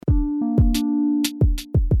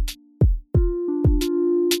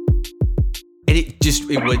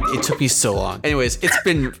It took me so long. Anyways, it's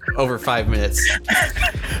been over 5 minutes.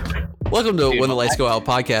 Welcome to When the Lights Go Out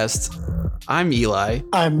podcast. I'm Eli.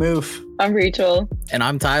 I'm Moof. I'm Rachel. And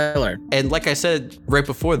I'm Tyler. And like I said right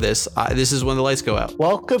before this, this is When the Lights Go Out.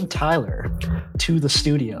 Welcome, Tyler, to the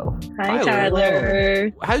studio. Hi,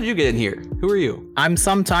 Tyler. How did you get in here? Who are you? I'm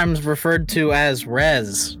sometimes referred to as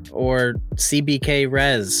Rez or CBK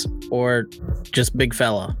Rez or just Big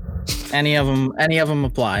Fella. Any of them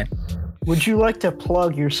apply. Would you like to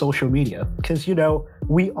plug your social media? Because,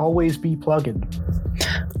 we always be plugging.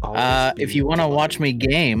 If you want to watch me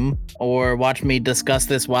game or watch me discuss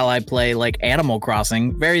this while I play like Animal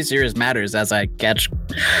Crossing, very serious matters as I catch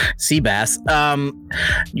sea bass,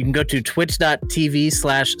 you can go to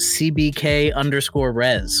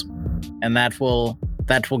twitch.tv/CBK_Rez, and that will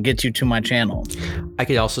get you to my channel. I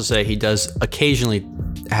could also say he does occasionally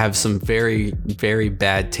have some very, very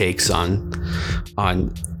bad takes on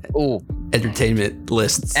entertainment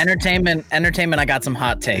lists. Entertainment. I got some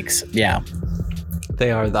hot takes. Yeah.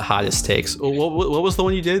 They are the hottest takes. What was the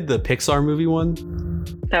one you did? The Pixar movie one?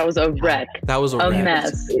 That was a wreck. That was a wreck.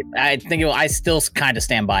 Mess. I think I still kind of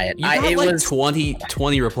stand by it. You got it was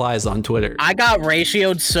 20 replies on Twitter. I got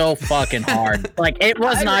ratioed so fucking hard. Like it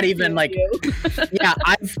was not even like. Yeah,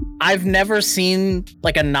 I've never seen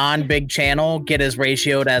like a non-big channel get as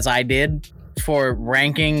ratioed as I did for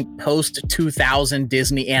ranking post 2000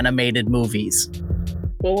 Disney animated movies.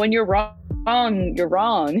 Well, when you're wrong, you're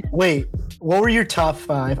wrong. Wait, what were your top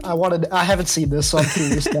 5? I haven't seen this, so I'm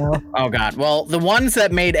curious now. Oh god. Well, the ones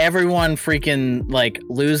that made everyone freaking like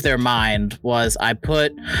lose their mind was I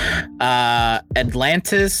put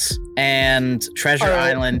Atlantis and Treasure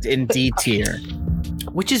Island in D tier,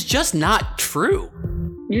 which is just not true.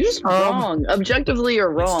 You're just wrong. Objectively, you're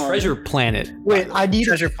wrong. It's Treasure Planet. Wait, I need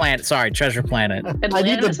Treasure Planet. Sorry, Treasure Planet.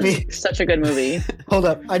 Atlantis is such a good movie. Hold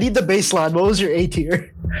up, I need the baseline. What was your A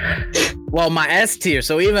tier? Well, my S tier.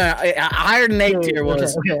 So even higher than A tier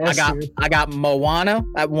was I got Moana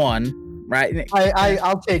at 1. Right.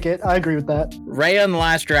 I'll take it. I agree with that. Raya and the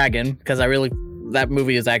Last Dragon because that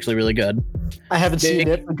movie is actually really good. I haven't seen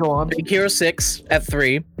it. But go on. Big Hero 6 at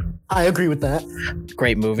 3. I agree with that.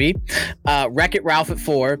 Great movie. Wreck-It Ralph at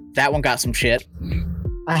 4. That one got some shit.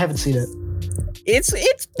 I haven't seen it. It's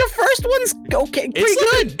the first one's okay, pretty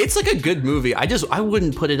good. It's like a good movie. I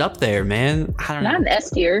wouldn't put it up there, man. I don't know. Not an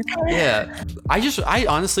S tier. Yeah. I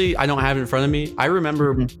honestly don't have it in front of me. I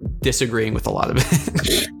remember disagreeing with a lot of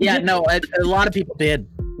it. Yeah, no, a lot of people did.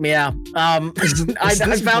 Yeah.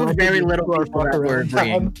 I found very little people that were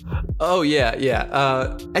agreeing. Oh,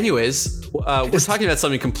 yeah. Anyways, we're talking about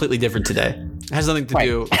something completely different today. It has nothing to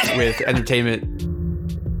do with entertainment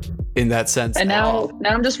in that sense. And now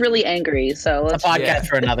I'm just really angry. So let's podcast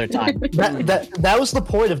for another time. That was the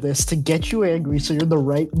point of this, to get you angry so you're in the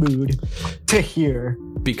right mood to hear.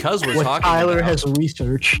 Because we're what talking Tyler about has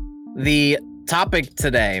researched. The topic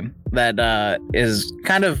today that is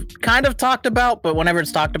kind of talked about, but whenever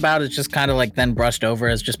it's talked about, it's just kind of like then brushed over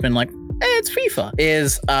as just been like, it's FIFA,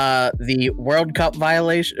 is the World Cup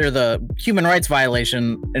violation or the human rights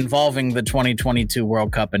violation involving the 2022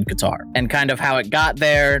 World Cup in Qatar, and kind of how it got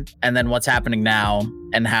there, and then what's happening now,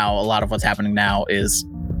 and how a lot of what's happening now is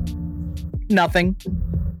nothing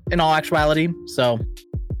in all actuality. So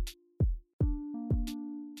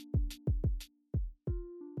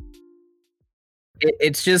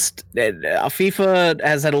it's just FIFA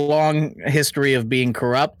has had a long history of being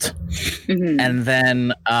corrupt, and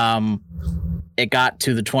then it got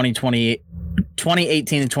to the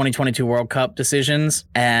 2018 and 2022 World Cup decisions,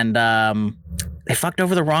 and they fucked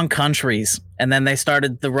over the wrong countries, and then they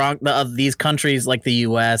started these countries like the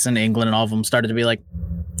US and England and all of them started to be like,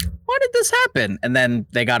 why did this happen? And then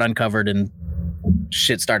they got uncovered and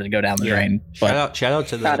shit started to go down the drain. But shout out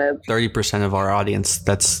to the 30% of our audience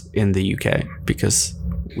that's in the UK, because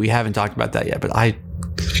we haven't talked about that yet, but I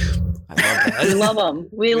love that. We love them.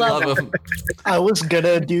 We love them. I was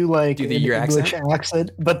gonna do like the an your English accent,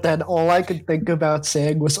 but then all I could think about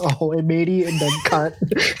saying was "ahoy, matey," and then cut.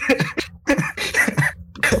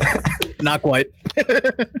 not quite.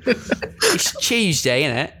 It's Tuesday,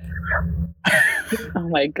 isn't it? Oh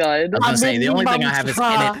my god! I was gonna say the only thing I have is in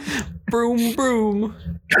it. Broom, broom.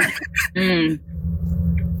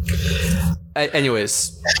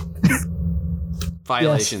 Anyways,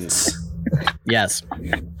 violations. Yes.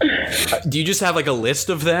 Do you just have like a list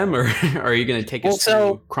of them, or are you going to take us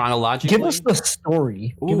through chronologically? Give us the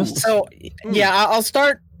story. Yeah, I'll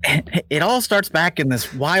start. It all starts back in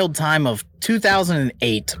this wild time of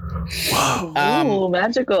 2008. Whoa. Ooh,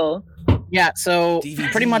 magical. Yeah, so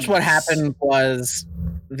DVDs. pretty much what happened was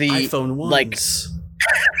the iPhone 1s. like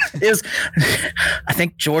It was, I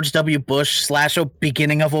think, George W. Bush /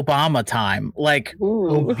 beginning of Obama time. Like,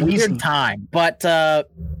 Ooh. weird time. But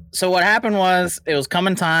so what happened was it was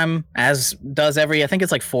coming time, as does every, I think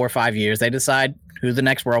it's like 4 or 5 years. They decide who the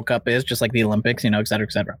next World Cup is, just like the Olympics, et cetera,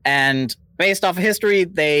 et cetera. And based off of history,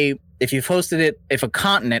 if you've hosted it, if a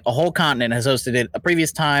whole continent has hosted it a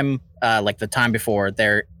previous time, like the time before,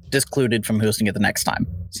 they're discluded from hosting it the next time.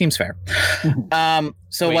 Seems fair.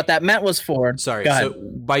 So Wait. what that meant was for... Sorry. Go ahead. So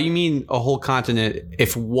by you mean a whole continent,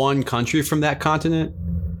 if one country from that continent?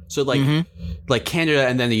 So like Canada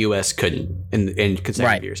and then the US couldn't in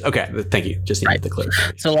consecutive years. Okay. Thank you. Just needed the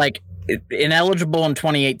clarification. So like ineligible in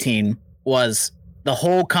 2018 was the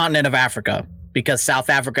whole continent of Africa, because South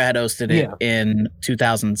Africa had hosted it in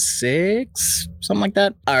 2006, something like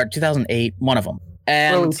that, or 2008, one of them.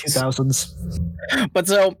 And Early 2000s. But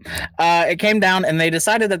so it came down and they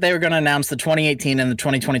decided that they were going to announce the 2018 and the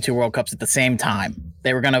 2022 World Cups at the same time.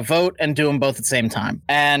 They were going to vote and do them both at the same time.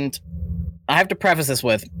 And I have to preface this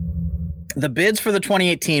with the bids for the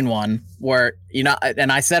 2018 one were,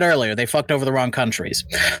 and I said earlier, they fucked over the wrong countries.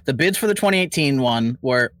 The bids for the 2018 one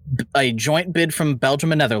were a joint bid from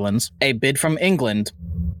Belgium and Netherlands, a bid from England,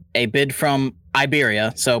 a bid from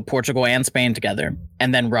Iberia, so Portugal and Spain together,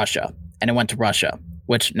 and then Russia. And it went to Russia,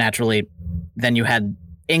 which naturally, then you had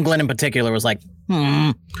England in particular was like,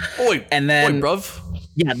 Oi, and then, oi, bruv.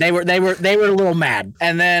 Yeah, they were a little mad.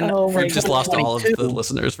 And then We just lost all of the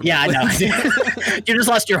listeners. Yeah, I know. You just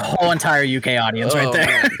lost your whole entire UK audience right there.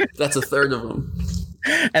 Man. That's a third of them.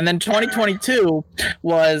 And then 2022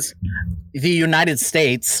 was the United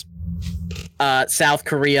States, South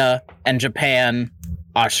Korea, and Japan,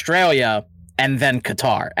 Australia, and then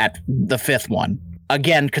Qatar at the fifth one.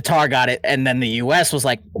 Again, Qatar got it, and then the US was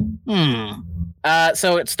like,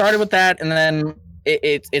 So it started with that, and then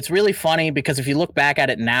it's really funny because if you look back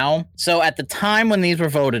at it now, so at the time when these were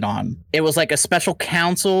voted on, it was like a special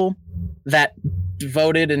council that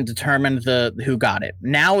voted and determined who got it.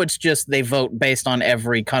 Now it's just they vote based on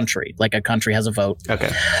every country, like a country has a vote.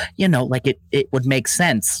 Okay. Like it would make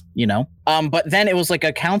sense, But then it was like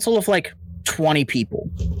a council of like 20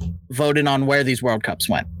 people voted on where these World Cups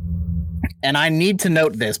went. And I need to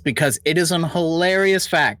note this because it is an hilarious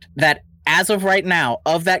fact that as of right now,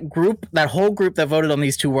 of that whole group that voted on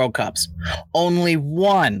these two World Cups, only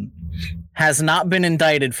one has not been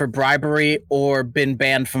indicted for bribery or been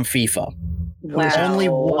banned from FIFA. Wow. Only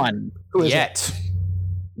one. Who is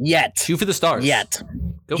Yet. Shoot for the stars. Yet.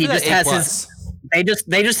 Go He for that just has A+.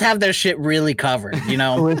 they just have their shit really covered,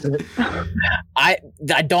 Who is it? I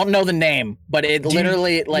don't know the name, but it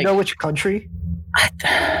literally you know which country?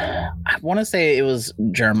 I want to say it was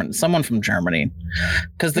German, someone from Germany,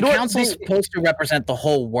 because the council's supposed to represent the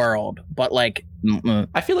whole world, but like,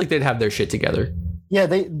 I feel like they'd have their shit together. Yeah,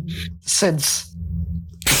 since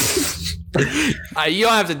You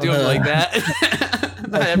don't have to do it like that.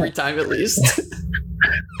 Not every time, at least.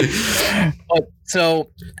 So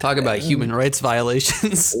talk about human rights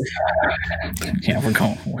violations. Yeah, we're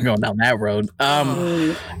going down that road.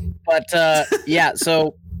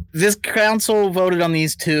 So this council voted on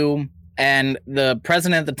these two, and the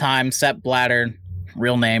president at the time, Sepp Blatter,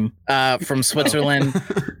 real name, from Switzerland,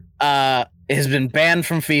 has been banned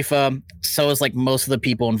from FIFA. So is like most of the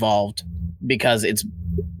people involved, because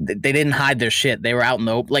they didn't hide their shit. They were out in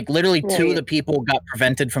the open. Like literally, two of the people got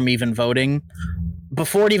prevented from even voting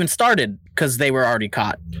before it even started because they were already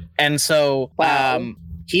caught. And so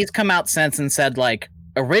he's come out since and said, like,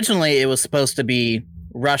 originally it was supposed to be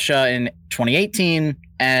Russia in 2018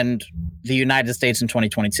 and the United States in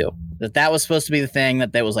 2022. That was supposed to be the thing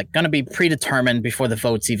that was like going to be predetermined before the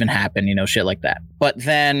votes even happen, shit like that. But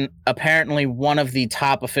then apparently one of the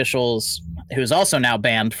top officials, who's also now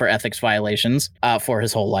banned for ethics violations for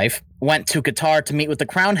his whole life, went to Qatar to meet with the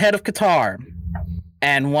crown head of Qatar.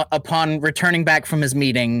 And upon returning back from his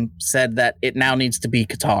meeting, said that it now needs to be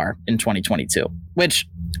Qatar in 2022, which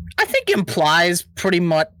I think implies pretty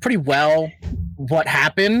well what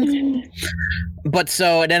happened. But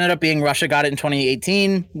so it ended up being Russia got it in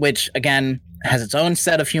 2018, which again has its own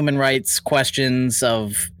set of human rights questions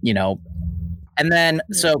of, and then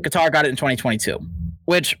so Qatar got it in 2022,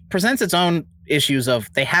 which presents its own issues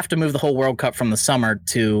of they have to move the whole World Cup from the summer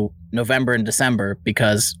to November and December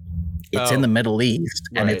because it's in the Middle East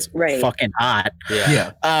and it's fucking hot.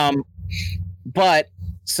 Yeah. But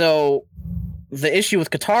so the issue with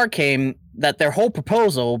Qatar came that their whole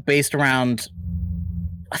proposal based around,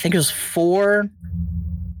 I think it was 4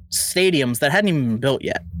 stadiums that hadn't even been built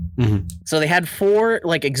yet. Mm-hmm. So they had 4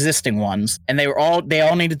 like existing ones, and they all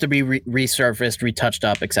needed to be resurfaced, retouched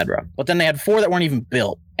up, etc. But then they had 4 that weren't even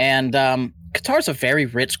built. And Qatar's a very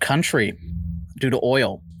rich country due to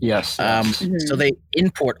oil. Yes. So they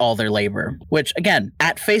import all their labor, which again,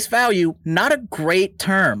 at face value, not a great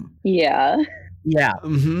term. Yeah. Yeah.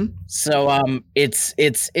 Mm-hmm. So it's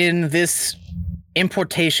in this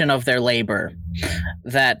importation of their labor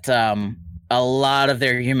that a lot of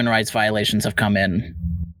their human rights violations have come in.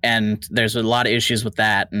 And there's a lot of issues with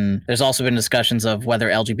that. And there's also been discussions of whether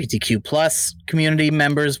LGBTQ plus community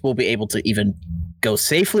members will be able to even go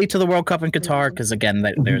safely to the World Cup in Qatar. Because again,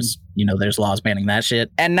 there's laws banning that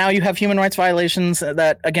shit. And now you have human rights violations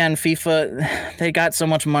that, again, FIFA, they got so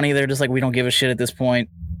much money. They're just like, we don't give a shit at this point.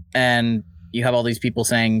 And you have all these people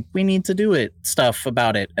saying, we need to do stuff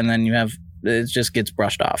about it. And then it just gets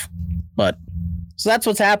brushed off. But so that's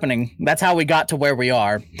what's happening. That's how we got to where we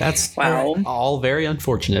are. That's Wow. all very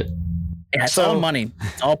unfortunate. Yeah, it's all money.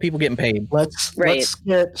 It's all people getting paid. Let's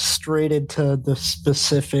get straight into the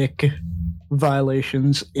specific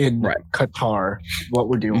violations in Qatar, what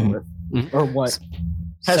we're dealing with, or what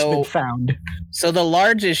has been found. So the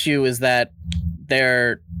large issue is that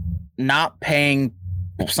they're not paying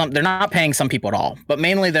some people at all, but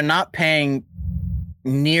mainly they're not paying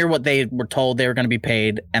near what they were told they were going to be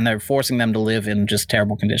paid, and they're forcing them to live in just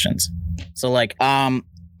terrible conditions. So like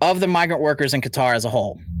of the migrant workers in Qatar as a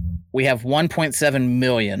whole, we have 1.7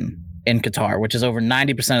 million in Qatar, which is over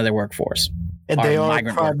 90% of their workforce. And they are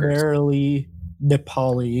primarily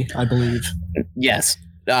Nepali, I believe. Yes.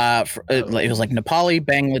 It was like Nepali,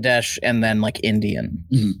 Bangladesh, and then like Indian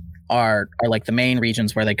are like the main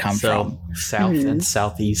regions where they come from. South and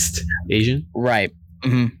Southeast Asian. Right.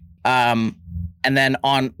 And then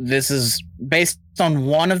this is based on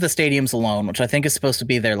one of the stadiums alone, which I think is supposed to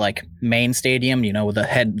be their like main stadium, with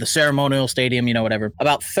the ceremonial stadium, whatever.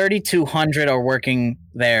 About 3,200 are working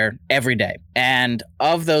there every day. And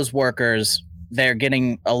of those workers,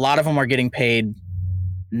 a lot of them are getting paid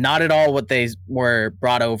not at all what they were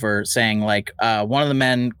brought over, saying like, one of the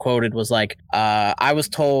men quoted was like, I was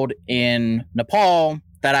told in Nepal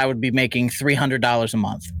that I would be making $300 a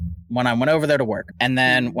month when I went over there to work. And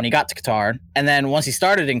then when he got to Qatar, and then once he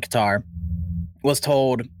started in Qatar, was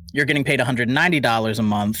told, you're getting paid $190 a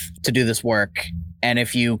month to do this work. And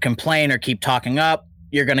if you complain or keep talking up,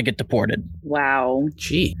 you're going to get deported. Wow.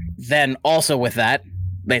 Gee. Then also with that,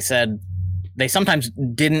 they said they sometimes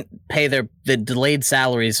didn't pay the delayed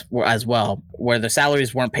salaries as well, where the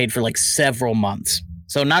salaries weren't paid for like several months.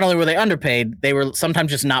 So not only were they underpaid, they were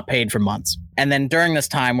sometimes just not paid for months. And then during this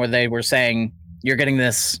time where they were saying, you're getting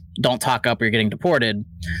this, don't talk up, or you're getting deported,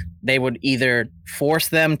 they would either force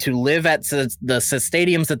them to live at the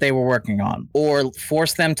stadiums that they were working on, or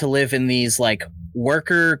force them to live in these like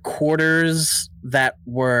worker quarters that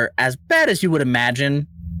were as bad as you would imagine,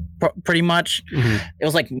 pretty much. It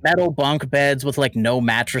was like metal bunk beds with like no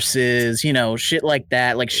mattresses, shit like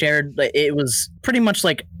that, like shared. It was pretty much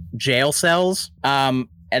like jail cells. And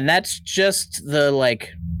that's just the like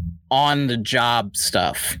on the job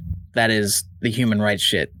stuff. That is the human rights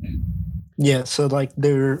shit. Yeah, so like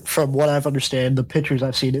they're, from what I've understood, the pictures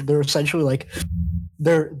I've seen, they're essentially like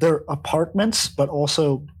they're apartments, but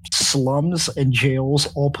also slums and jails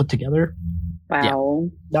all put together. Wow.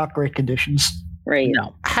 Yeah. Not great conditions. Right.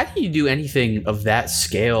 No. How do you do anything of that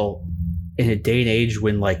scale in a day and age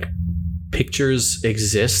when like pictures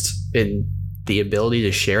exist and the ability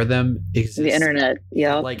to share them exists? The internet.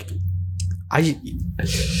 Yeah. Like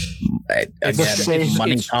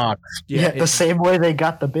money talks. Yeah, the same way they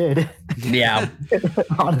got the bid. Yeah.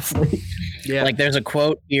 Honestly. Yeah. Like there's a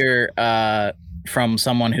quote here from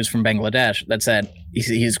someone who's from Bangladesh that said,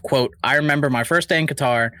 he's quote, I remember my first day in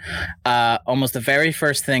Qatar, almost the very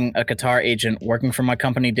first thing a Qatar agent working for my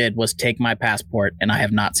company did was take my passport, and I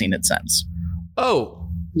have not seen it since. Oh.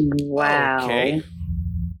 Wow. Okay.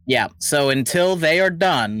 Yeah. So until they are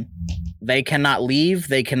done, they cannot leave,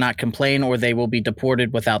 they cannot complain, or they will be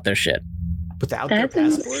deported without their shit. Without That's their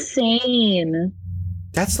passport? insane.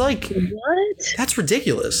 That's like What? That's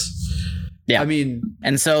ridiculous. Yeah. I mean,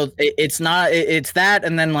 and so it's that,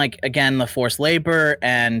 and then like again the forced labor,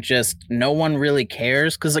 and just no one really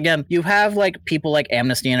cares, because again you have like people like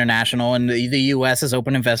Amnesty International, and the US has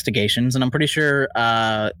open investigations, and I'm pretty sure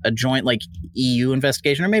a joint like EU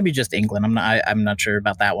investigation, or maybe just England, I'm not sure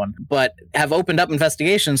about that one, but have opened up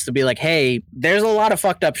investigations to be like, hey, there's a lot of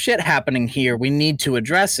fucked up shit happening here, we need to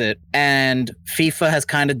address it. And FIFA has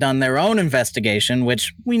kind of done their own investigation,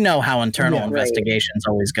 which we know how internal investigations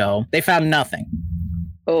always go. They found nothing.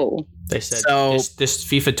 Oh. They said so, this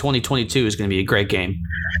FIFA 2022 is going to be a great game.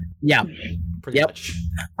 Yeah. Pretty much.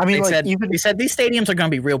 I mean, they said these stadiums are going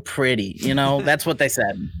to be real pretty. That's what they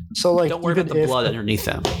said. So like, don't worry about the blood underneath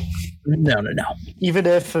them. No. Even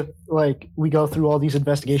if like we go through all these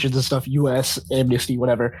investigations and stuff, U.S. amnesty,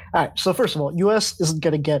 whatever. All right. So first of all, U.S. isn't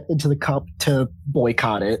going to get into the cup to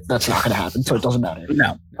boycott it. That's not going to happen. So it doesn't matter.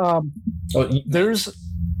 No. There's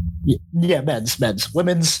men's,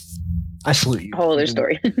 women's. I salute you. Whole other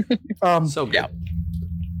story.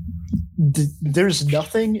 There's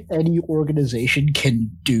nothing any organization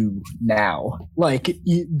can do now. Like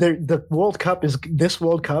the World Cup this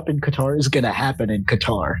World Cup in Qatar is going to happen in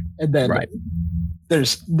Qatar, and then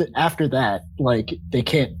there's after that, like they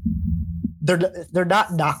can't. They're not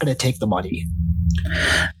going to take the money.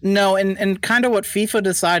 No, and kind of what FIFA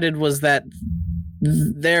decided was that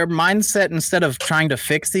their mindset, instead of trying to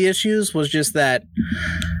fix the issues, was just that,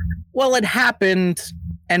 well, it happened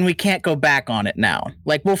and we can't go back on it now.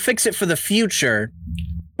 Like, we'll fix it for the future,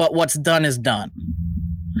 but what's done is done.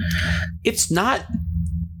 It's not.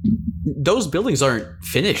 Those buildings aren't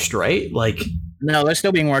finished, right? Like, no, they're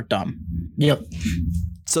still being worked on. Yep.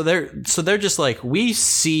 So they're just like, we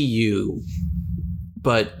see you,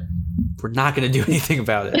 but we're not going to do anything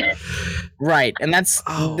about it. Right, and that's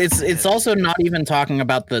it's also not even talking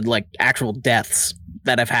about the like actual deaths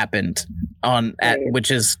that have happened which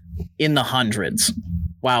is in the hundreds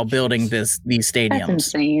while building these stadiums. That's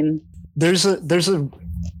insane. There's a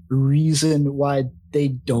reason why they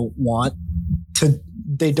don't want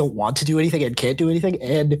to do anything and can't do anything,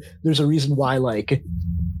 and there's a reason why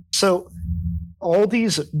all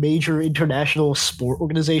these major international sport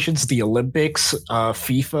organizations, the Olympics,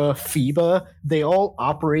 FIFA, FIBA, they all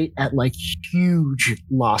operate at like huge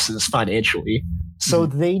losses financially. So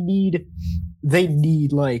they need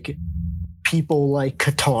like people like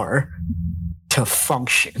Qatar to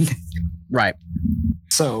function. Right.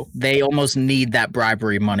 So they almost need that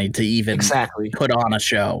bribery money to even put on a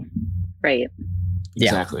show. Right. Yeah.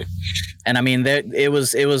 Exactly. And I mean, it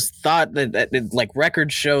was thought that like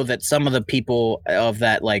records show that some of the people of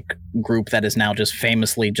that like group that is now just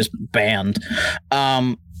famously just banned,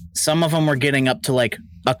 some of them were getting up to like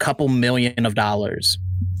a couple million dollars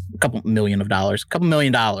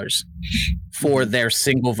for their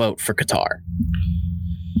single vote for Qatar.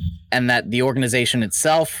 And that the organization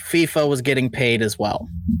itself, FIFA, was getting paid as well.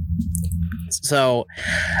 So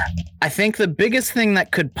I think the biggest thing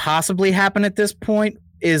that could possibly happen at this point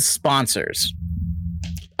is sponsors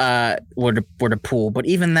were to pool. But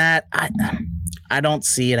even that, I don't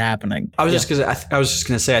see it happening. I was just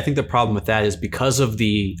gonna say, I think the problem with that is because of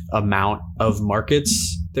the amount of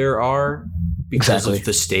markets there are, because of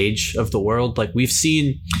the stage of the world. Like we've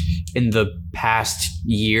seen in the past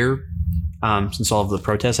year, since all of the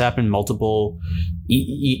protests happened, multiple,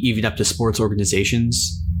 even up to sports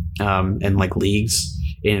organizations and like leagues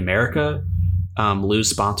in America lose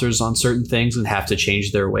sponsors on certain things and have to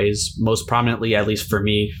change their ways. Most prominently, at least for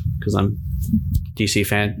me, because I'm a DC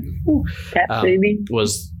fan,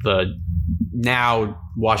 was the now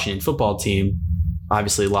Washington football team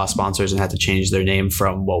obviously lost sponsors and had to change their name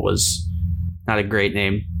from what was not a great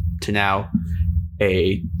name to now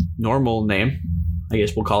a normal name, I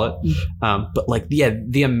guess we'll call it. But like, yeah,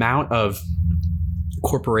 the amount of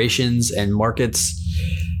corporations and markets,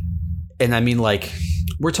 and I mean, like,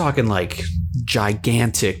 we're talking like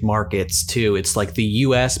gigantic markets too. It's like the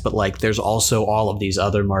US, but like there's also all of these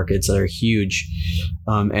other markets that are huge.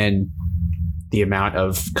 And the amount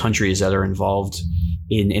of countries that are involved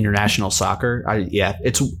in international soccer,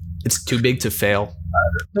 it's too big to fail.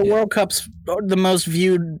 The World Cup's the most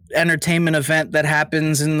viewed entertainment event that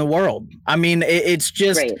happens in the world. I mean, it's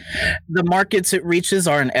just the markets it reaches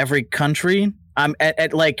are in every country.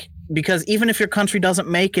 Because even if your country doesn't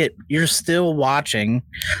make it, you're still watching.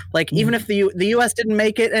 Like even if the U.S. didn't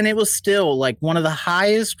make it, and it was still like one of the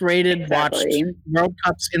highest rated watched World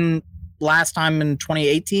Cups in last time in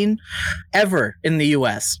 2018 ever in the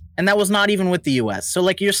U.S. And that was not even with the U.S. So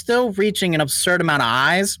like you're still reaching an absurd amount of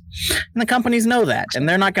eyes, and the companies know that, and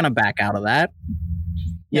they're not going to back out of that.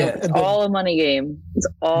 Yeah, it's all a money game. It's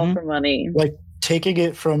all for money. Like taking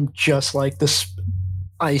it from just like this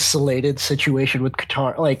isolated situation with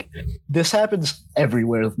Qatar, like this happens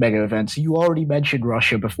everywhere with mega events. You already mentioned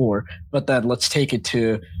Russia before, but then let's take it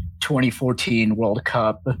to 2014 World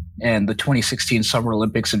Cup and the 2016 Summer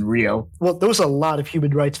Olympics in Rio. Well, there was a lot of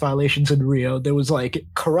human rights violations in Rio. There was like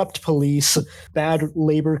corrupt police, bad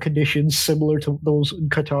labor conditions similar to those in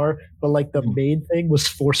Qatar, but like the main thing was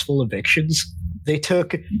forceful evictions. They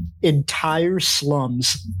took entire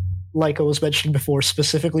slums, like I was mentioning before,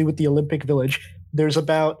 specifically with the Olympic Village. There's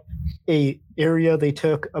about a area they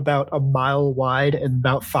took about a mile wide and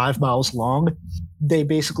about 5 miles long. They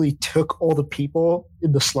basically took all the people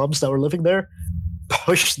in the slums that were living there,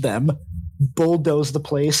 pushed them bulldozed the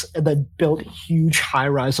place and then built huge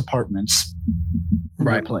high-rise apartments.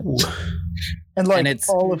 Right. And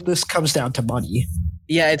all of this comes down to money.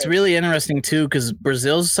 Yeah, it's really interesting too, because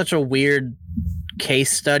Brazil's such a weird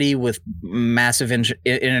case study with massive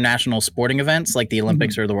international sporting events like the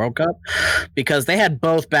Olympics or the World Cup, because they had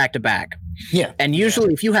both back to back. Yeah. And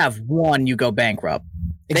usually if you have one, you go bankrupt.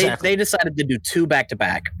 Exactly. They decided to do two back to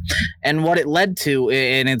back. And what it led to,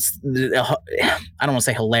 and it's, I don't want to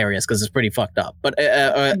say hilarious because it's pretty fucked up, but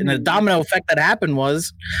a domino effect that happened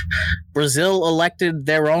was Brazil elected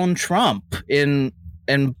their own Trump in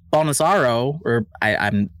Bolsonaro, or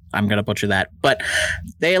I'm going to butcher that, but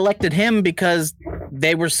they elected him because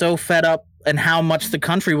they were so fed up and how much the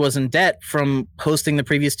country was in debt from hosting the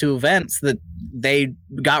previous two events that they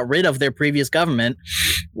got rid of their previous government,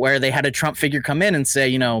 where they had a Trump figure come in and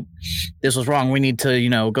say, this was wrong. We need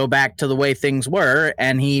to, go back to the way things were.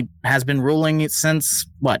 And he has been ruling it since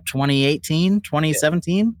 2018,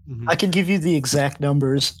 2017. Yeah. I can give you the exact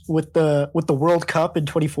numbers. With the World Cup in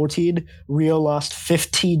 2014, Rio lost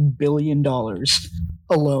 $15 billion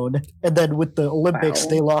alone, and then with the Olympics,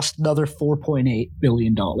 they lost another $4.8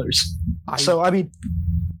 billion. So, I mean,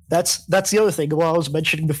 that's the other thing. Well, I was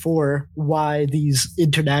mentioning before why these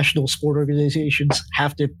international sport organizations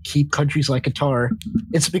have to keep countries like Qatar.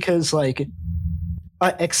 It's because,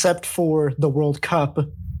 except for the World Cup,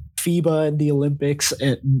 FIBA and the Olympics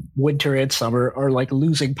and winter and summer are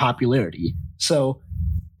losing popularity. So,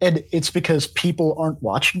 and it's because people aren't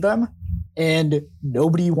watching them, and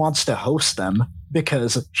nobody wants to host them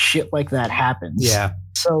because shit like that happens. Yeah.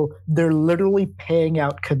 So they're literally paying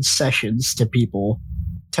out concessions to people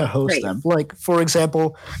to host them. Like, for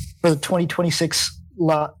example, for the 2026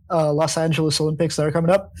 Los Angeles Olympics that are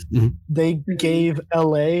coming up, they gave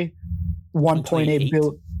LA 1.8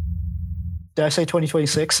 billion. Did I say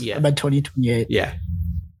 2026? Yeah. I meant 2028. Yeah.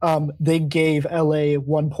 They gave LA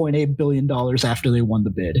 $1.8 billion after they won the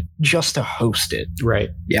bid just to host it. Right.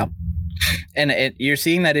 Yeah. And you're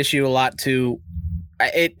seeing that issue a lot too.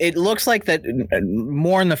 It looks like that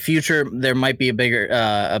more in the future there might be a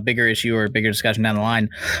bigger issue or a bigger discussion down the line.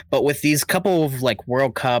 But with these couple of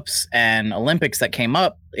World Cups and Olympics that came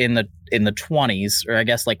up in the 20s, or I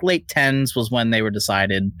guess late 10s was when they were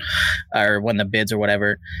decided, or when the bids or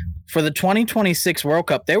whatever. For the 2026 World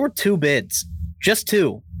Cup, there were two bids, just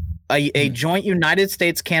two, a joint United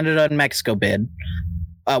States, Canada, and Mexico bid.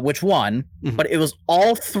 Which won, but it was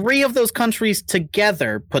all three of those countries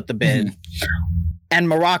together put the bid, and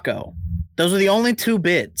Morocco. Those are the only two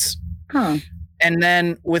bids. Huh. And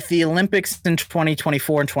then with the Olympics in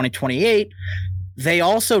 2024 and 2028, they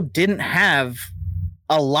also didn't have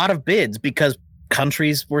a lot of bids because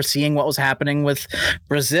countries were seeing what was happening with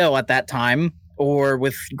Brazil at that time, or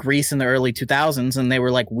with Greece in the early 2000s, and they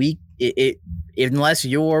were like, unless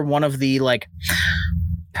you're one of the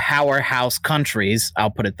powerhouse countries, I'll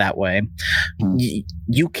put it that way,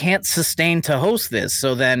 you can't sustain to host this.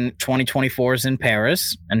 So then 2024 is in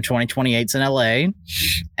Paris and 2028 is in LA,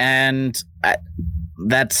 and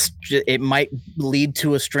it might lead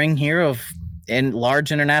to a string here of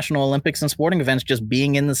large international Olympics and sporting events just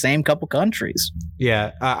being in the same couple countries.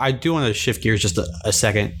 Yeah, I do want to shift gears just a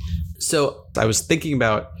second. So I was thinking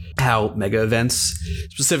about how mega events,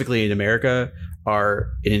 specifically in America,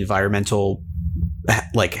 are an environmental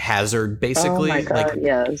hazard, basically. Oh my God,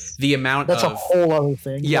 yes. The amount that's a whole other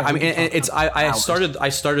thing. Yeah, I mean, I started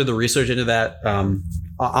the research into that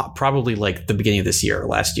probably the beginning of this year or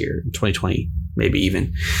last year, 2020, maybe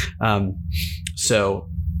even. So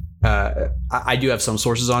I do have some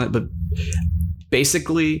sources on it, but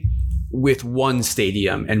basically with one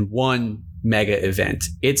stadium and one mega event,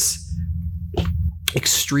 it's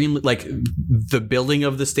extremely the building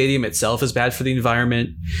of the stadium itself is bad for the environment.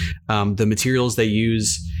 The materials they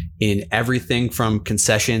use in everything from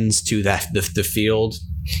concessions to the field,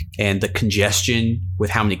 and the congestion with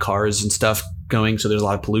how many cars and stuff going. So there's a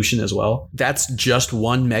lot of pollution as well. That's just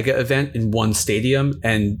one mega event in one stadium,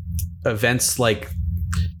 and events like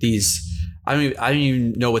these, I don't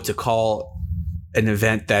even know what to call an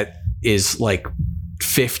event that is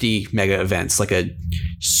 50 mega events, a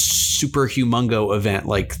super humongo event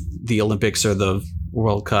like the Olympics or the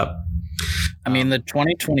World Cup. I mean, the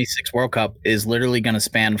 2026 World Cup is literally going to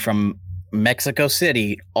span from Mexico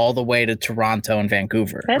City all the way to Toronto and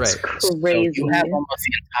Vancouver. That's right. crazy. So you have almost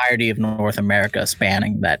the entirety of North America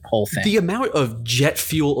spanning that whole thing. The amount of jet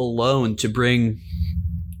fuel alone to bring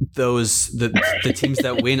the teams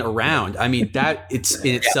that win around, I mean, that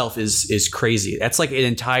itself is crazy. That's an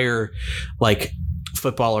entire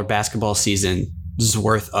football or basketball season's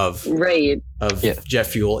worth of jet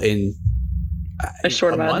fuel in a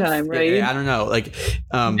short amount of time, right? I don't know.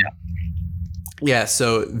 Yeah,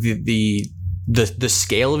 so the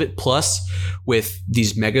scale of it, plus with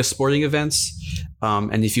these mega sporting events,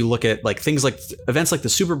 and if you look at like things like events like the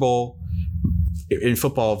Super Bowl in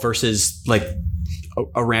football versus like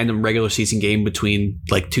a random regular season game between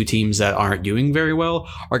like two teams that aren't doing very well,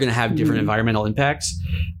 are going to have different environmental impacts.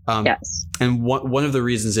 Yes. And one of the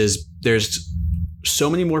reasons is there's so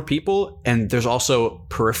many more people, and there's also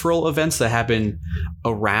peripheral events that happen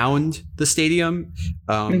around the stadium.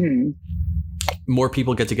 More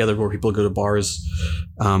people get together, more people go to bars,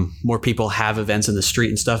 more people have events in the street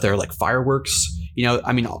and stuff. There are like fireworks, you know,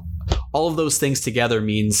 I mean, all of those things together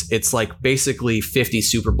means it's like basically 50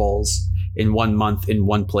 Super Bowls in 1 month in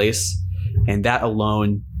one place. And that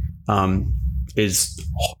alone is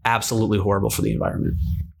absolutely horrible for the environment.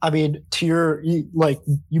 I mean,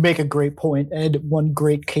 you make a great point, and one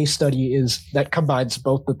great case study is that combines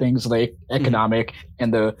both the things like economic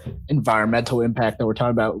and the environmental impact that we're talking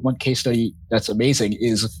about. One case study that's amazing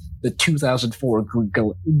is the 2004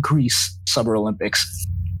 Greece Summer Olympics.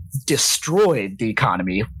 Destroyed the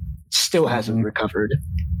economy, still hasn't recovered.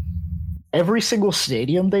 Every single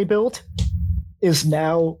stadium they built is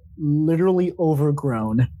now literally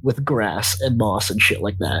overgrown with grass and moss and shit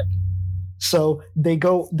like that. So they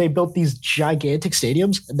built these gigantic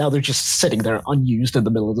stadiums, and now they're just sitting there unused in the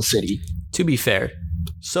middle of the city. To be fair,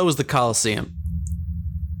 so is the Coliseum.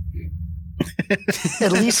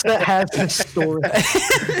 At least that has historic.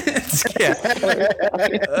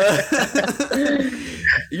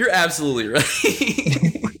 You're absolutely right.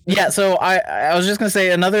 Yeah, so I was just gonna say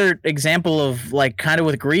another example of like kind of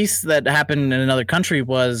with Greece that happened in another country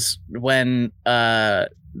was when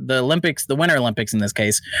the Olympics, the Winter Olympics in this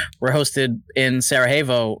case, were hosted in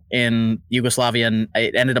Sarajevo in Yugoslavia, and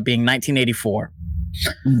it ended up being 1984.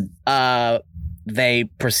 They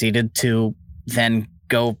proceeded to then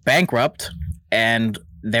go bankrupt, and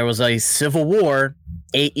there was a civil war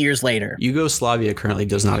 8 years later. Yugoslavia currently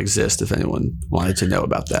does not exist, if anyone wanted to know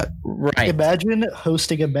about that. Right. Imagine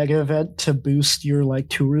hosting a mega event to boost your like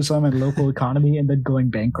tourism and local economy, and then going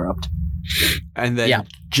bankrupt. And then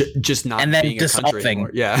just not and then being a country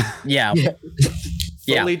anymore. Yeah.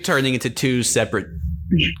 Fully turning into two separate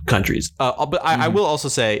countries. But I will also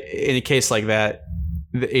say, in a case like that,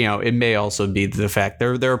 you know, it may also be the fact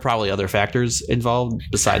there are probably other factors involved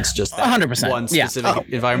besides just that 100%. one specific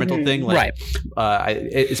environmental thing. Like,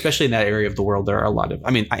 especially in that area of the world, there are a lot of,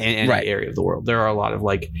 I mean, in any area of the world, there are a lot of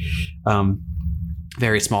like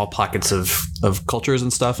very small pockets of cultures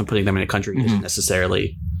and stuff, and putting them in a country isn't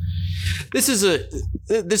necessarily. This is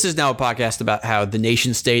now a podcast about how the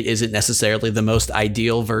nation state isn't necessarily the most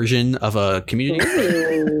ideal version of a community.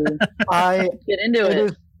 I get into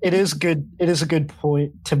it. It is good. It is a good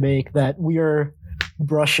point to make that we are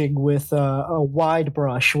brushing with a wide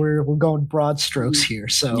brush. We're going broad strokes here.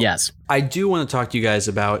 So yes, I do want to talk to you guys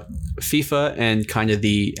about FIFA and kind of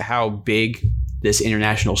how big this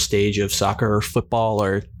international stage of soccer or football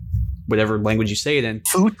or whatever language you say it in.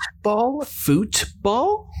 Football.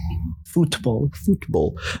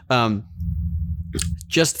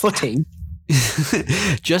 Just footing.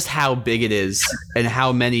 Just how big it is and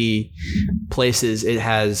how many places it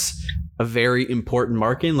has a very important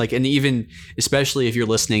mark in, like, and even especially if you're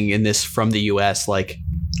listening in this from the US, like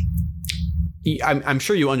I'm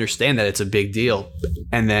sure you understand that it's a big deal,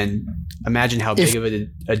 and then imagine how big of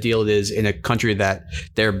a deal it is in a country that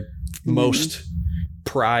their most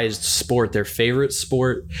prized sport, their favorite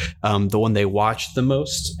sport, the one they watch the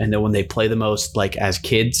most and the one they play the most, like as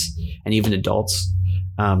kids and even adults,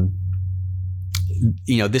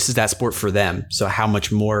 you know, this is that sport for them. So how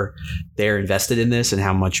much more they're invested in this and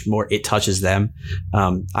how much more it touches them.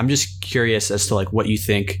 I'm just curious as to like what you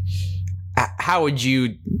think. How would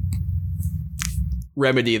you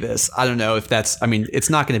remedy this? I don't know if that's, I mean, it's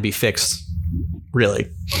not going to be fixed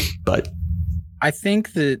really, but I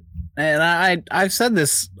think that, and I've said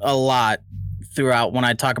this a lot throughout when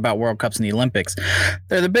I talk about World Cups and the Olympics,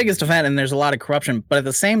 they're the biggest event and there's a lot of corruption, but at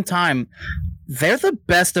the same time, they're the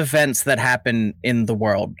best events that happen in the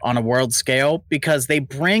world on a world scale because they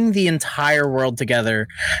bring the entire world together,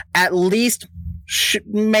 at least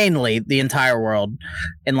mainly the entire world,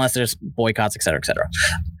 unless there's boycotts, et cetera,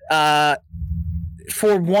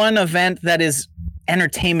 for one event that is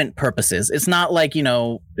entertainment purposes. It's not like, you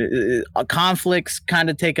know, conflicts kind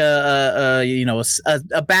of take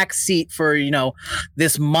a back seat for, you know,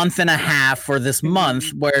 this month and a half or this month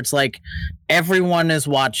where it's like everyone is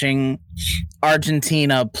watching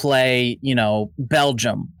Argentina play, you know,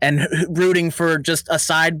 Belgium and rooting for just a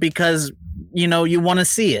side because, you know, you want to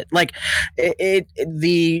see it. Like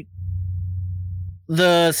the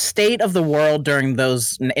state of the world during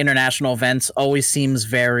those international events always seems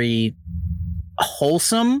very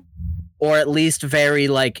wholesome, or at least very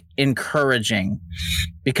like encouraging,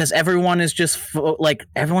 because everyone is just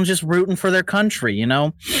everyone's just rooting for their country, you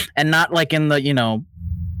know, and not like in the, you know,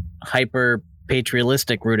 hyper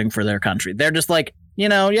patriotistic rooting for their country. They're just like, you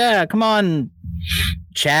know, yeah, come on,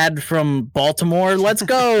 Chad from Baltimore, let's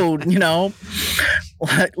go, you know,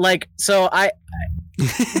 like, so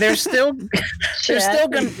they're still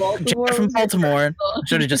gonna from Baltimore.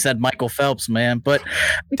 Should have just said Michael Phelps, man. But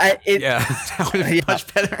that would have been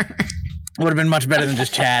much better. Would have been much better than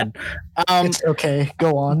just Chad. It's okay.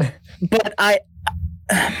 Go on. But I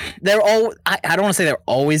don't want to say they're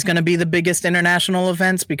always going to be the biggest international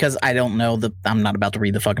events, because I don't know I'm not about to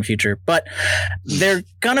read the fucking future, but they're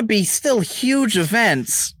going to be still huge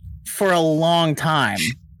events for a long time.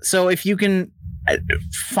 So if you can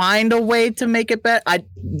find a way to make it better,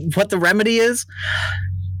 what the remedy is,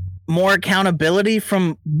 more accountability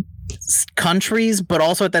from countries, but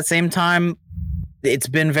also at that same time, it's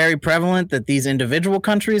been very prevalent that these individual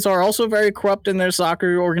countries are also very corrupt in their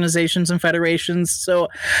soccer organizations and federations. So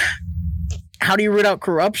how do you root out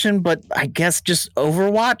corruption? But I guess just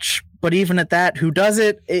Overwatch. But even at that, who does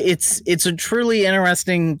it? It's a truly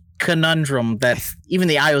interesting conundrum that even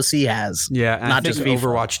the IOC has. Yeah, and not I think just FIFA.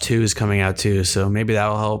 Overwatch 2 is coming out too, so maybe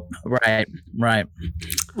that'll help. Right.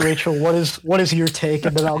 Rachel, what is your take?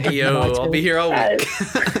 And then I'll get I'll be here all week.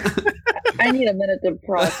 I need a minute to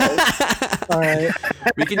process. All right.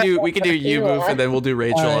 We can do you move, and then we'll do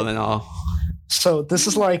Rachel, and then I'll. So this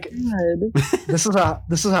is like this is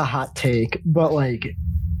a hot take, but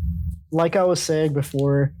like I was saying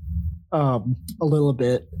before, a little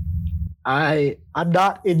bit, I'm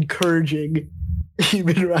not encouraging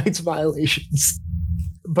human rights violations,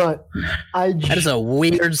 but that is a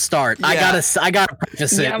weird start. Yeah. I gotta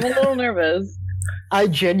preface it. Yeah, I'm a little nervous. I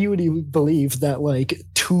genuinely believe that, like,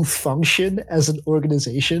 to function as an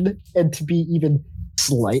organization and to be even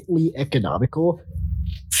slightly economical,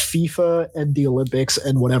 FIFA and the Olympics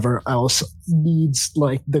and whatever else needs,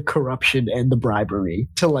 like, the corruption and the bribery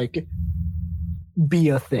to, like, be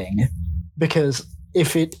a thing. Because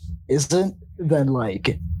if it isn't, then,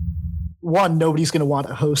 like, one, nobody's going to want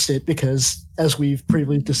to host it because, as we've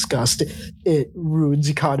previously discussed, it ruins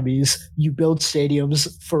economies. You build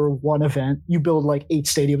stadiums for one event. You build like 8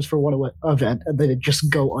 stadiums for one event, and then it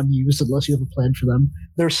just go unused unless you have a plan for them.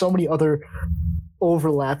 There's so many other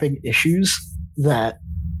overlapping issues that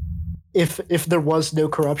if there was no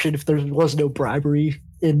corruption, if there was no bribery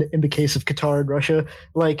in the case of Qatar and Russia,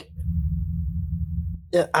 like,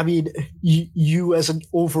 I mean, you as an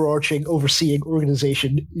overseeing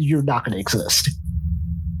organization, you're not going to exist.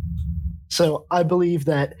 So I believe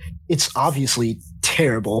that it's obviously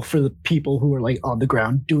terrible for the people who are like on the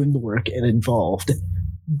ground doing the work and involved,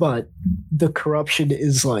 but the corruption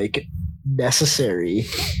is like necessary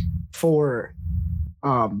for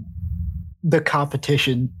the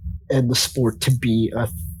competition and the sport to be a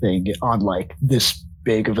thing on like this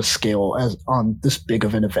big of a scale, as on this big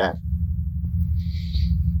of an event.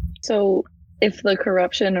 So if the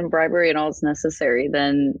corruption and bribery and all is necessary,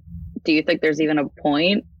 then do you think there's even a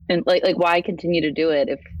point? And like why continue to do it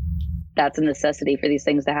if that's a necessity for these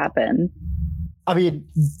things to happen? I mean,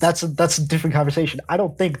 that's a different conversation. I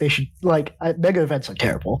don't think they should, like, mega events are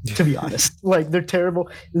terrible, to be honest. Like, they're terrible.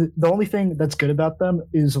 The only thing that's good about them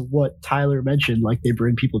is what Tyler mentioned, like, they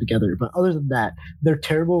bring people together. But other than that, they're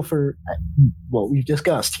terrible for what we've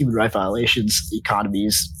discussed: human rights violations,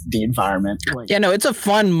 economies, the environment. Like, yeah, no, it's a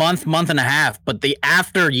fun month and a half, but the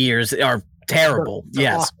after years are terrible.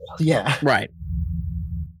 Yes. Awful. Yeah. Right.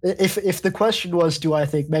 If the question was, do I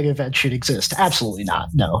think mega events should exist? Absolutely not.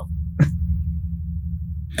 No.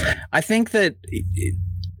 I think that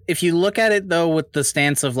if you look at it, though, with the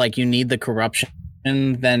stance of like you need the corruption,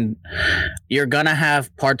 then you're going to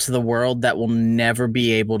have parts of the world that will never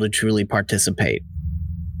be able to truly participate.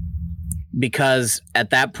 Because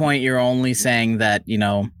at that point, you're only saying that, you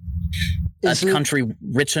know, a country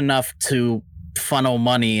rich enough to funnel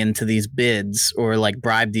money into these bids or like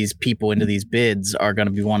bribe these people into these bids are going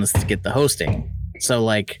to be ones to get the hosting. So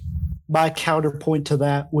like my counterpoint to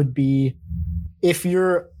that would be, if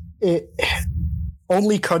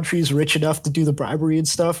only countries rich enough to do the bribery and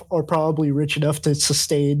stuff are probably rich enough to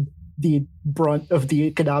sustain the brunt of the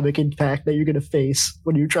economic impact that you're going to face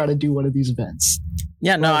when you're trying to do one of these events.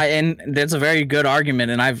 Yeah, no, and that's a very good argument,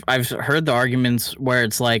 and I've heard the arguments where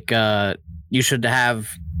it's like you should have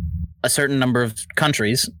a certain number of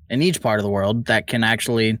countries in each part of the world that can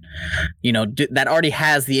actually, that already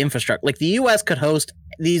has the infrastructure. Like the U.S. could host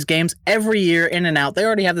these games every year in and out. They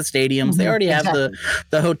already have the stadiums. They already have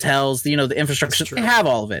the hotels, the infrastructure. They have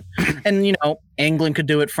all of it. And, England could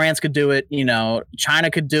do it. France could do it.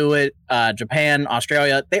 China could do it. Japan,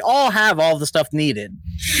 Australia, they all have all the stuff needed.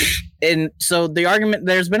 And so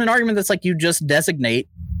there's been an argument that's like, you just designate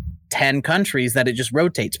 10 countries that it just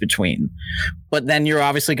rotates between. But then you're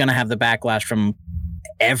obviously going to have the backlash from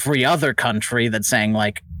every other country that's saying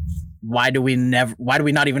like, why do we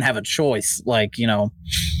not even have a choice? Like,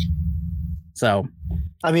 so.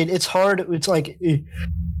 I mean, it's hard. It's like,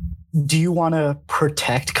 do you want to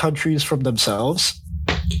protect countries from themselves?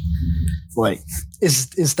 Like,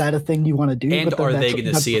 is that a thing you want to do? And are they going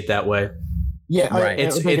to see it that way? Yeah. Right.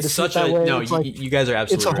 It's such a, no, you guys are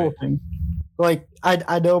absolutely right. It's a whole thing. Like,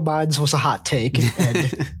 I know mine was a hot take,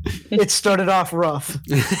 and it started off rough,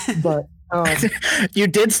 but you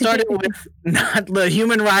did start it with not the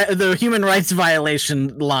human rights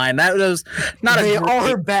violation line. That was not. They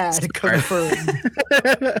are bad. Confirmed.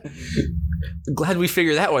 I'm glad we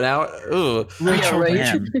figured that one out. Ooh.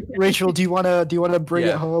 Rachel, do you wanna bring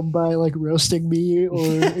it home by like roasting me or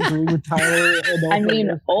agreeing with Tyler? I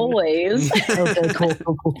mean, always. Okay,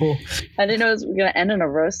 cool. I didn't know it was gonna end in a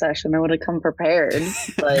roast session. I would have come prepared,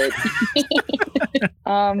 but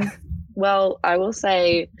well, I will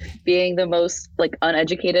say, being the most like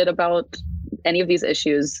uneducated about any of these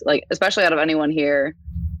issues, like especially out of anyone here,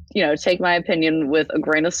 take my opinion with a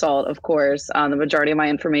grain of salt, of course. The majority of my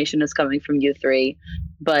information is coming from you three.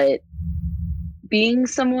 But being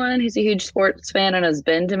someone who's a huge sports fan and has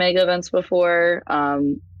been to mega events before,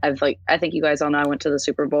 I think you guys all know I went to the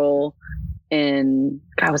Super Bowl in,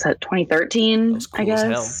 was that 2013? That cool, I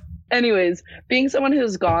guess. Anyways, being someone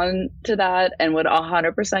who's gone to that and would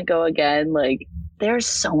 100% go again, like, they're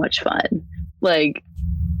so much fun. Like,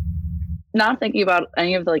 not thinking about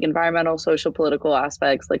any of the like environmental, social, political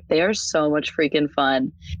aspects, like they are so much freaking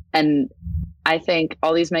fun. And I think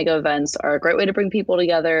all these mega events are a great way to bring people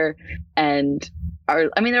together, and they're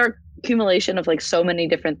an accumulation of like so many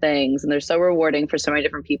different things, and they're so rewarding for so many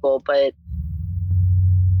different people.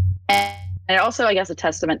 And also, I guess, a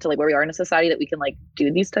testament to like where we are in a society that we can like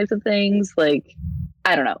do these types of things. Like,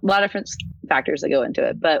 I don't know, a lot of different factors that go into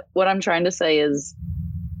it. But what I'm trying to say is,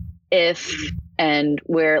 if and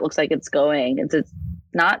where it looks like it's going, it's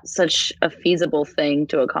not such a feasible thing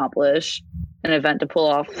to accomplish. An event to pull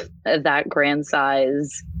off that grand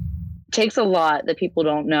size takes a lot that people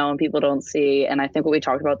don't know and people don't see. And I think what we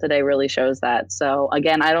talked about today really shows that. So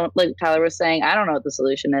again, like Tyler was saying, I don't know what the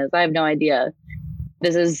solution is. I have no idea.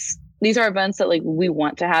 These are events that like we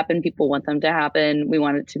want to happen. People want them to happen. We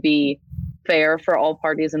want it to be fair for all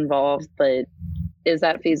parties involved, but is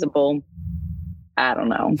that feasible? I don't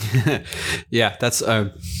know. Yeah, that's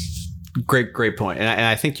a great point. And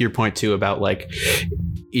I think your point too about like,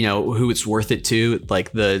 who it's worth it to,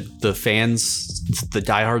 like the fans, the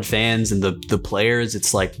diehard fans and the players.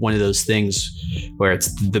 It's like one of those things where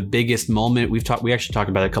it's the biggest moment. We actually talked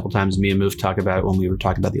about it a couple times. Me and Move talked about it when we were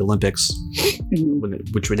talking about the Olympics,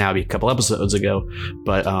 which would now be a couple episodes ago.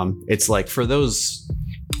 But it's like for those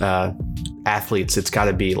athletes, it's got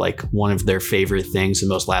to be like one of their favorite things and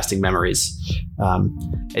most lasting memories.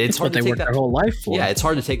 It's hard what they work their whole life for. Yeah, it's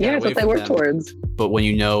hard to take that away it's what they work towards. But when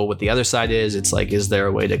you know what the other side is like, is there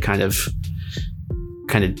a way to kind of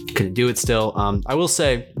do it still? I will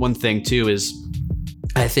say one thing too is,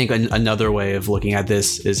 I think another way of looking at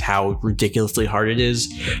this is how ridiculously hard it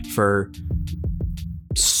is for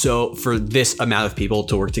this amount of people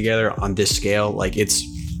to work together on this scale. Like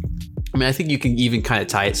I think you can even kind of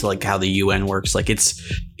tie it to like how the UN works. Like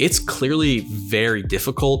it's clearly very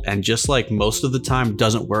difficult, and just like most of the time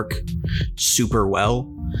doesn't work super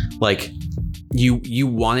well. Like you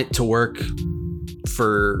want it to work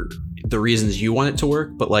for the reasons you want it to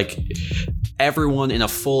work, but like everyone in a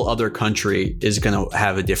full other country is going to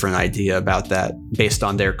have a different idea about that based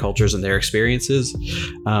on their cultures and their experiences.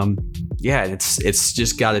 It's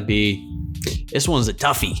just got to be, this one's a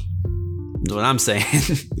toughie. That's what I'm saying.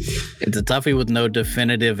 It's a toughie with no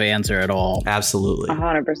definitive answer at all. Absolutely.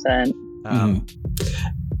 100%.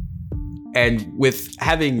 And with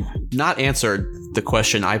having not answered the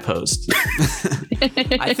question I posed,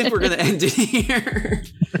 I think we're going to end it here.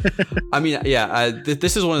 I mean,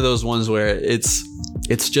 this is one of those ones where it's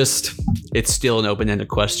still an open-ended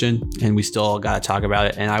question, and we still all got to talk about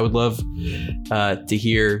it. And I would love to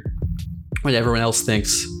hear what everyone else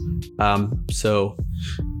thinks. So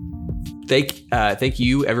thank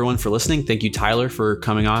you everyone for listening. Thank you, Tyler, for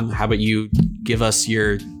coming on. How about you give us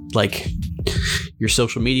your your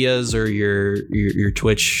social medias or your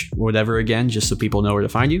Twitch or whatever again, just so people know where to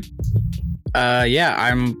find you? Yeah,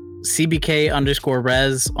 I'm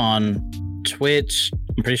CBK_res on Twitch.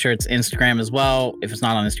 I'm pretty sure it's Instagram as well. If it's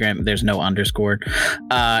not on Instagram, there's no underscore.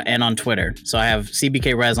 And on Twitter. So I have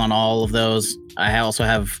CBK Res on all of those. I also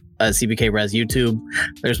have a CBK Res YouTube.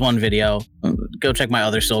 There's one video. Go check my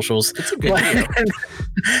other socials. It's a good video.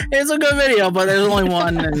 It's a good video, but there's only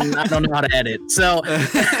one, and I don't know how to edit. So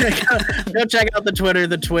go check out the Twitter,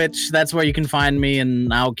 the Twitch. That's where you can find me,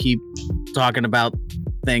 and I'll keep talking about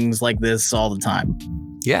things like this all the time.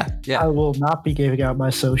 Yeah. I will not be giving out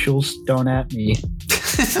my socials. Don't at me.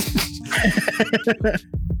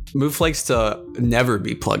 Moof likes to never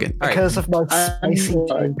be plugging. Because of my spicy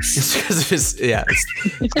takes. It's because of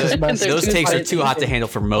his, those takes are too hot to handle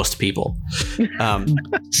for most people.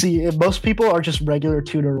 See, most people are just regular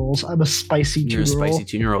tuna rolls. I'm a spicy tuna roll. You're a spicy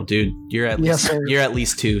tuna roll, dude. You're at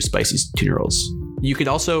least 2 spicy tuna rolls. You could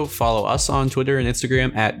also follow us on Twitter and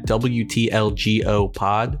Instagram at WTLGO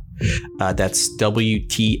Pod. That's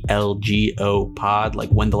WTLGO Pod, like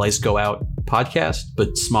When the Lights Go Out podcast,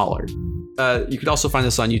 but smaller. You could also find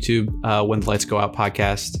us on YouTube, When the Lights Go Out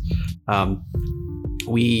podcast.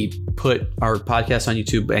 We put our podcast on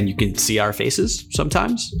YouTube and you can see our faces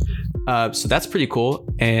sometimes. So that's pretty cool.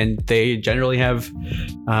 And they generally have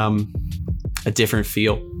a different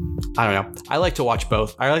feel. I don't know. I like to watch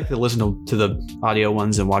both. I like to listen to the audio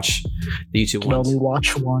ones and watch the YouTube ones. You can only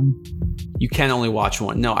watch one. You can only watch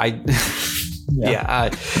one. No,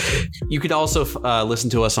 you could also listen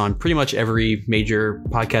to us on pretty much every major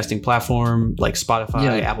podcasting platform like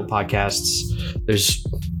Spotify, Apple Podcasts.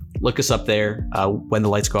 Look us up there, When the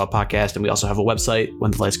Lights Go Out podcast. And we also have a website,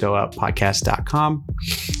 whenthelightsgooutpodcast.com.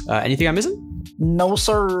 Anything I'm missing? No,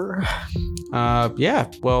 sir. Yeah.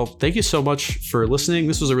 Well, thank you so much for listening.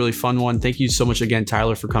 This was a really fun one. Thank you so much again,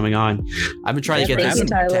 Tyler, for coming on. I've been trying to get this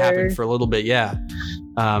to happen for a little bit. Yeah.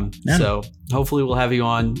 So hopefully we'll have you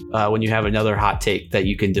on when you have another hot take that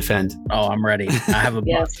you can defend. Oh, I'm ready. I have a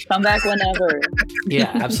yes, come back whenever.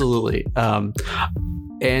 Yeah, absolutely. And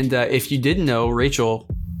if you didn't know, Rachel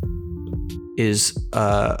is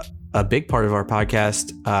a big part of our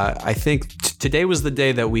podcast. I think today was the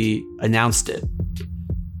day that we announced it,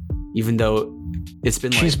 even though it's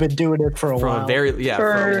been she's been doing it for a while.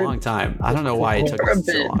 For a long time. I don't know why it took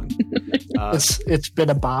so long. It's been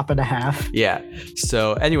a bop and a half. Yeah.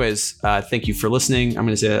 So anyways, thank you for listening. I'm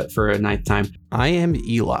going to say that for a 9th time. I am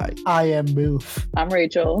Eli. I am Moof. I'm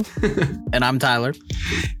Rachel. And I'm Tyler.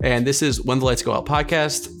 And this is When the Lights Go Out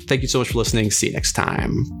podcast. Thank you so much for listening. See you next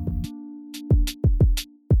time.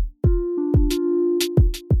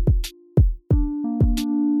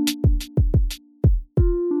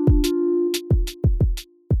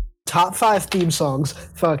 Top 5 theme songs.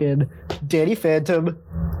 Fucking Danny Phantom,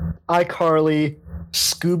 iCarly,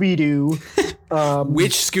 Scooby-Doo.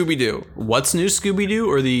 Which Scooby-Doo? What's New Scooby-Doo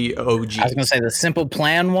or the OG? I was going to say the Simple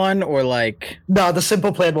Plan one or like... No, the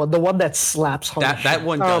Simple Plan one. The one that slaps hard. That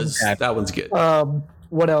one does. That one's good.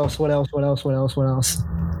 What else? You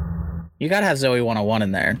got to have Zoe 101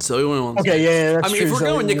 in there. Zoe 101. Okay, yeah, that's true. If we're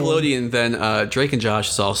going Nickelodeon, then Drake and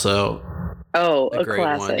Josh is also a great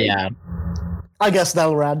classic. one. Yeah. I guess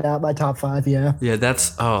that'll round out my top 5, yeah. Yeah,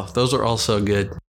 those are all so good.